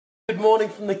Good morning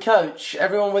from the coach.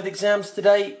 Everyone with exams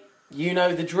today, you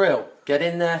know the drill. Get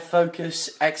in there,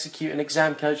 focus, execute an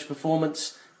exam coach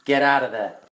performance, get out of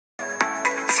there.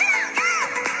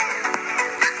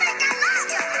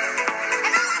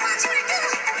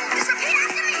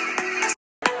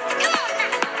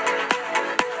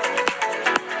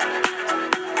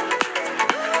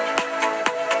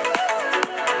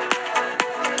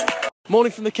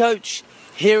 Morning from the coach.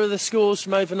 Here are the scores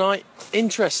from overnight.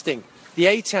 Interesting. The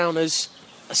A-Towners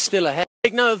are still ahead.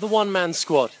 Take note of the one-man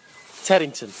squad.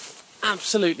 Teddington.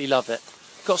 Absolutely love it.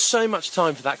 Got so much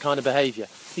time for that kind of behaviour.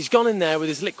 He's gone in there with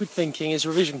his liquid thinking, his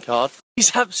revision card.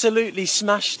 He's absolutely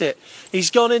smashed it.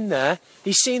 He's gone in there.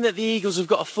 He's seen that the Eagles have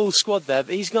got a full squad there,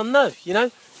 but he's gone, no, you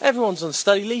know, everyone's on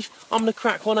study leave. I'm going to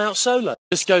crack one out solo.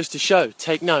 Just goes to show,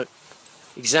 take note.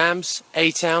 Exams,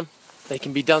 A-Town, they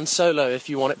can be done solo if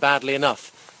you want it badly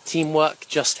enough. Teamwork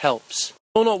just helps.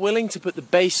 If you're not willing to put the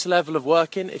base level of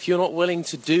work in, if you're not willing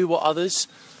to do what others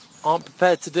aren't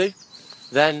prepared to do,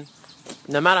 then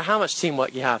no matter how much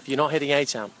teamwork you have, you're not hitting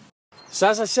A-Town. So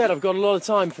as I said, I've got a lot of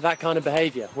time for that kind of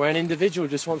behaviour, where an individual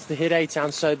just wants to hit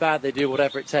A-Town so bad they do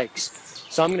whatever it takes.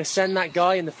 So I'm going to send that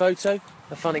guy in the photo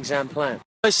a fun exam plan.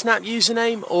 Snap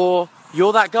username, or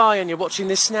you're that guy and you're watching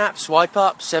this snap, swipe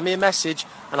up, send me a message,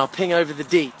 and I'll ping over the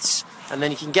deets. And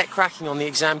then you can get cracking on the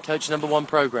Exam Coach #1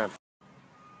 programme.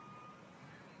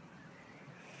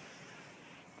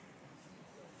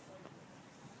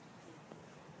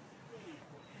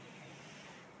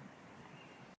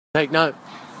 Take note.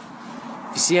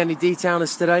 If you see any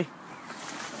D-Towners today,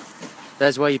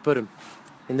 there's where you put them,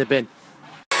 in the bin.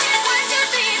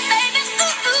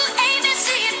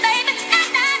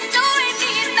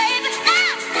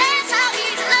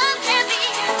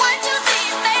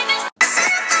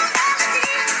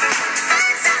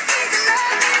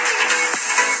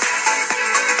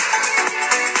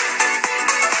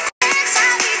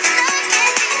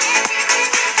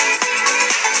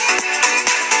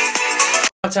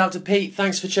 Out to Pete,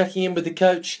 thanks for checking in with the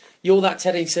coach. You're that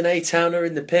Teddington A-Towner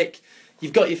in the pick.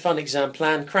 You've got your fun exam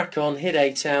plan, crack on, hit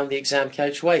A-Town the exam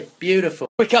coach way. Beautiful.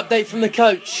 Quick update from the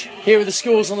coach. Here are the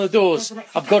scores on the doors.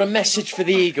 I've got a message for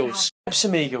the Eagles.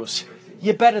 Some Eagles,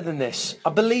 you're better than this.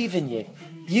 I believe in you.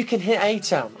 You can hit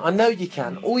A-Town. I know you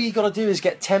can. All you got to do is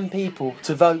get 10 people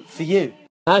to vote for you.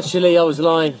 Actually, I was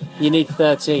lying. You need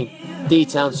 13.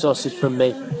 D-Town sausage from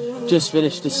me. Just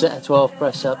finished a set of 12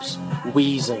 press-ups.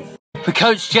 Wheezing. The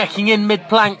coach checking in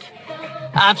mid-plank,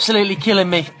 absolutely killing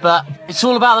me, but it's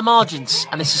all about the margins,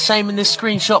 and it's the same in this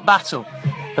screenshot battle.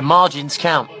 The margins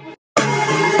count.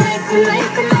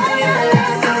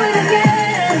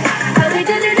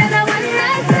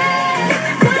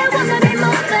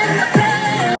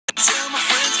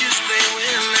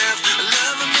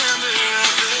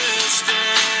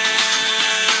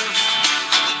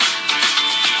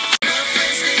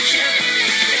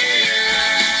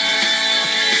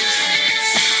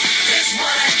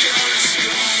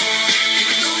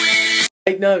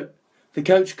 Take note, the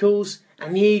coach calls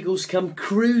and the Eagles come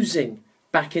cruising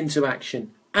back into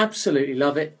action. Absolutely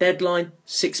love it. Deadline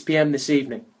 6 PM this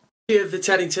evening. A few of the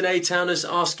Teddington A-Towners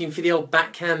asking for the old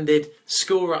backhanded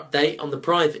score update on the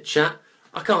private chat.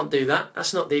 I can't do that.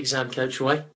 That's not the exam coach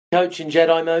way. Coach in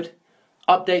Jedi mode.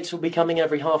 Updates will be coming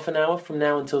every half an hour from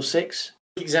now until 6.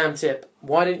 Exam tip.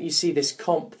 Why don't you see this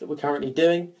comp that we're currently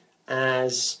doing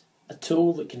as a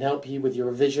tool that can help you with your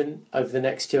revision over the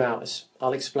next 2 hours.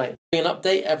 I'll explain. An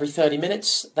update every 30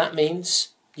 minutes. That means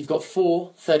you've got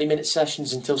 4 30-minute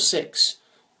sessions until 6.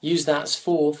 Use that as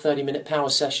 4 30-minute power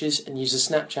sessions and use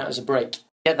a Snapchat as a break.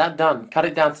 Get that done. Cut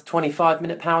it down to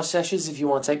 25-minute power sessions if you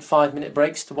want to take 5-minute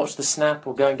breaks to watch the snap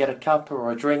or go and get a cup or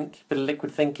a drink, bit of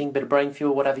liquid thinking, bit of brain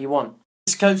fuel, whatever you want.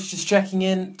 This coach just checking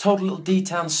in, told a little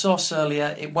D-Town sauce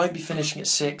earlier, it won't be finishing at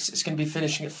 6, it's going to be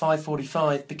finishing at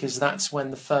 5:45 because that's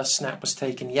when the first snap was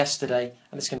taken yesterday,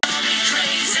 and it's going to...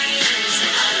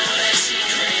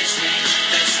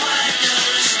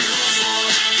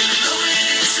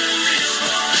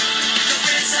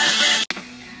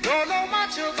 Don't know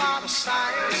much about a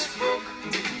science book,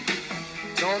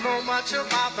 don't know much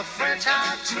about the French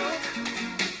I took,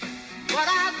 but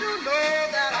I do know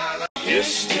that I love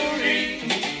history.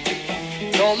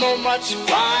 Don't know much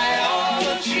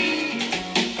biology.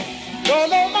 Don't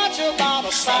know much about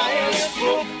a science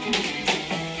book.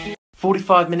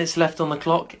 45 minutes left on the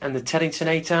clock and the Teddington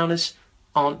A-Towners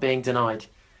aren't being denied.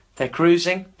 They're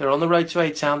cruising, they're on the road to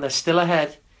A-Town, they're still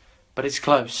ahead, but it's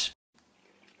close.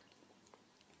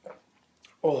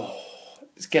 Oh,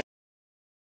 it's getting...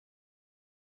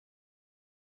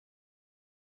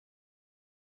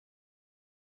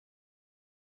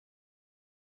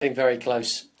 very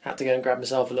close. Had to go and grab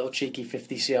myself a little cheeky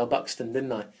 50cl Buxton,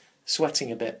 didn't I?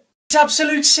 Sweating a bit. It's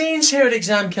absolute scenes here at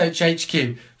Exam Coach HQ.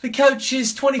 The coach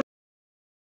is 25cl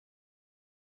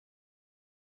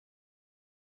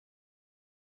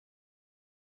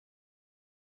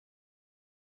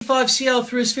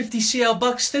through his 50cl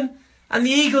Buxton, and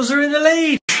the Eagles are in the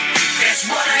lead. That's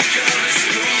what I go to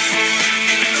school for.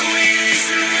 The way is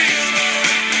the real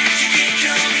love. You can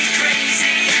call me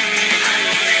crazy. I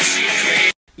know that you're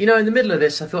crazy. You know, in the middle of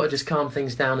this, I thought I'd just calm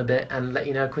things down a bit and let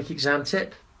you know a quick exam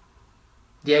tip.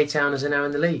 The A-Towners are now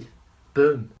in the lead.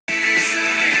 Boom.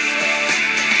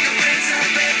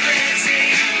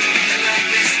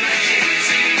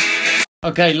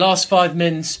 Okay, last 5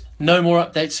 minutes, no more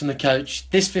updates from the coach.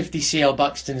 This 50cl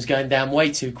Buxton is going down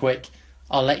way too quick.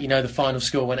 I'll let you know the final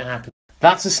score when it happens.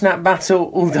 That's a snap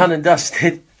battle, all done and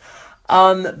dusted.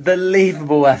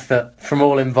 Unbelievable effort from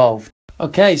all involved.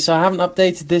 Okay, so I haven't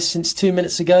updated this since 2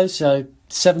 minutes ago, so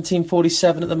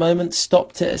 17:47 at the moment,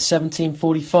 stopped it at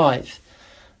 17:45.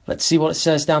 Let's see what it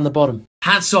says down the bottom.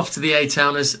 Hats off to the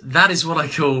A-Towners. That is what I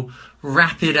call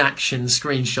rapid action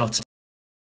screenshots.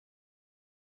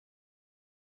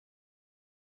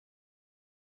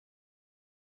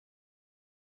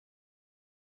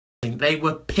 They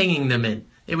were pinging them in.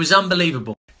 It was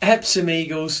unbelievable. Epsom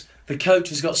Eagles, the coach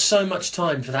has got so much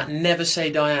time for that never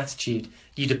say die attitude.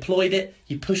 You deployed it,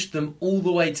 you pushed them all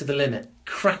the way to the limit.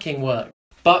 Cracking work.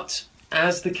 But,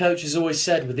 as the coach has always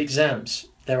said with exams,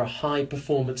 they're a high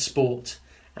performance sport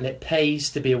and it pays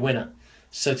to be a winner.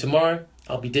 So tomorrow,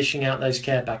 I'll be dishing out those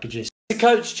care packages. The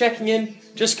coach checking in,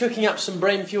 just cooking up some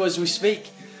brain fuel as we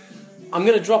speak. I'm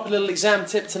going to drop a little exam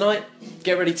tip tonight.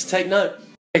 Get ready to take note.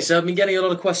 Okay, so I've been getting a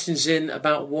lot of questions in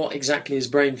about what exactly is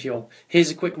brain fuel. Here's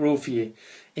a quick rule for you.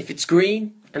 If it's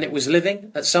green and it was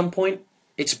living at some point,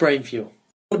 it's brain fuel.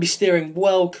 You want to be steering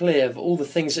well clear of all the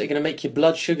things that are going to make your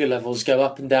blood sugar levels go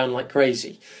up and down like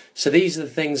crazy. So these are the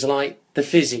things like the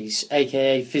fizzies,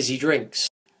 aka fizzy drinks,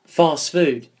 fast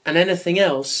food, and anything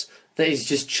else that is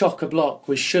just chock-a-block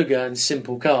with sugar and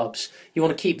simple carbs. You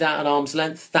want to keep that at arm's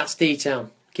length. That's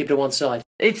D-Town. Keep it to one side.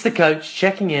 It's the coach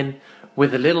checking in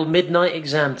with a little midnight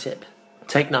exam tip.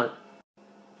 Take note.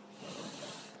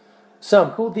 So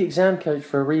I'm called the exam coach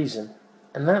for a reason,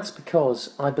 and that's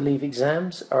because I believe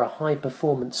exams are a high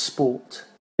performance sport.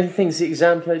 One of the things the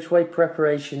exam coach way,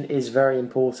 preparation is very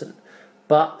important,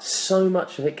 but so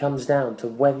much of it comes down to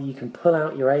whether you can pull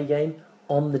out your A game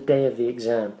on the day of the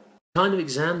exam. The kind of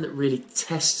exam that really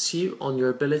tests you on your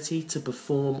ability to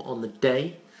perform on the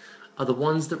day are the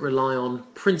ones that rely on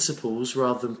principles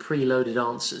rather than preloaded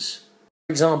answers.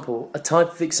 For example, a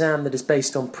type of exam that is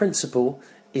based on principle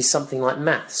is something like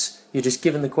maths. You're just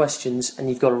given the questions and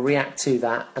you've got to react to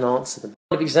that and answer them.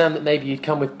 A type of exam that maybe you'd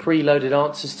come with preloaded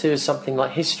answers to is something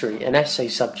like history, an essay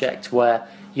subject where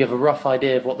you have a rough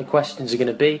idea of what the questions are going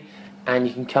to be and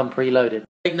you can come preloaded.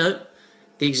 Take note,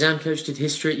 the exam coach did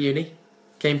history at uni,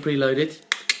 came preloaded,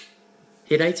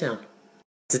 hit A-Town.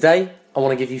 Today, I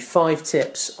want to give you 5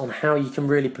 tips on how you can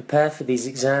really prepare for these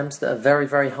exams that are very,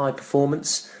 very high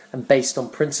performance and based on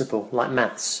principle, like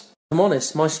maths. If I'm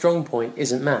honest, my strong point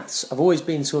isn't maths. I've always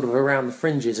been sort of around the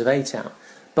fringes of A-Town.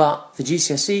 But for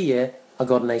GCSE year, I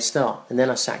got an A star, and then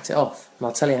I sacked it off. And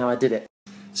I'll tell you how I did it.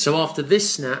 So after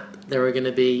this snap, there are going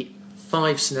to be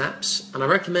 5 snaps, and I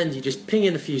recommend you just ping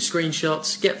in a few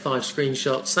screenshots, get 5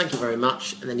 screenshots, thank you very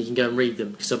much, and then you can go and read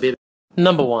them, because I'll be...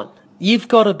 Number 1, you've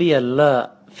got to be alert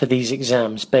for these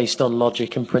exams based on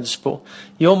logic and principle.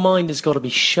 Your mind has got to be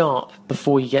sharp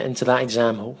before you get into that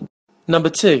exam hall. Number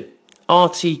 2,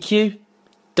 RTQ,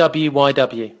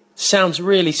 WYW. Sounds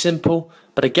really simple,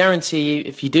 but I guarantee you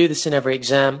if you do this in every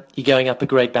exam, you're going up a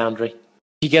grade boundary.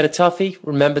 If you get a toughie,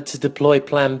 remember to deploy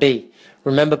plan B.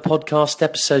 Remember podcast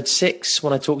episode 6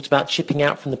 when I talked about chipping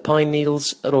out from the pine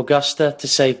needles at Augusta to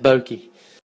save bogey.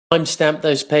 Timestamp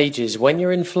those pages. When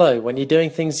you're in flow, when you're doing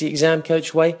things the exam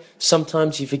coach way,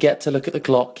 sometimes you forget to look at the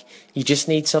clock. You just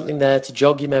need something there to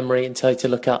jog your memory and tell you to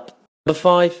look up. Number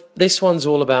 5, this one's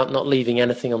all about not leaving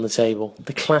anything on the table.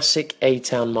 The classic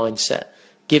A-Town mindset.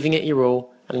 Giving it your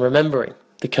all and remembering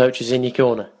the coach is in your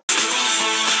corner.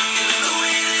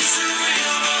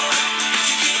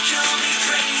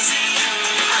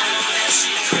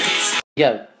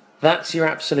 Yo, that's your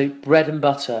absolute bread and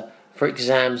butter for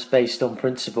exams based on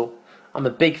principle. I'm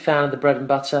a big fan of the bread and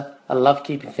butter. I love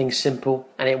keeping things simple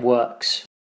and it works.